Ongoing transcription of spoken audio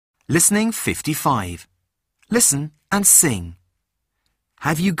Listening 55. Listen and sing.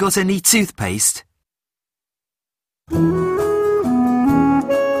 Have you got any toothpaste?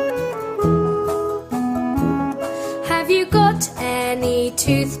 Have you got any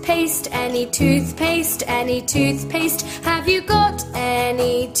toothpaste, any toothpaste, any toothpaste? Have you got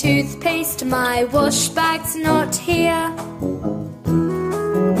any toothpaste? My wash bag's not here.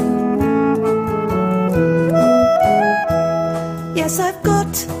 Yes, I've got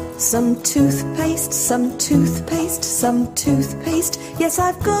some toothpaste, some toothpaste, some toothpaste. Yes,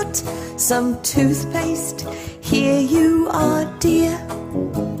 I've got some toothpaste. Here you are, dear.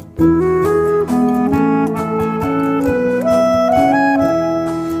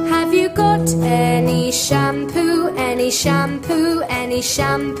 Have you got any shampoo, any shampoo, any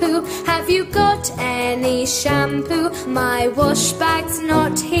shampoo? Have you got any shampoo? My wash bag's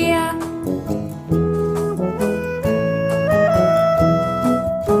not here.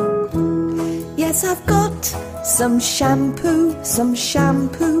 Yes, I've got some shampoo, some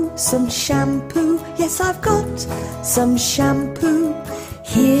shampoo, some shampoo. Yes, I've got some shampoo.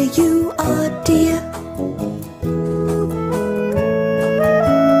 Here you are, dear.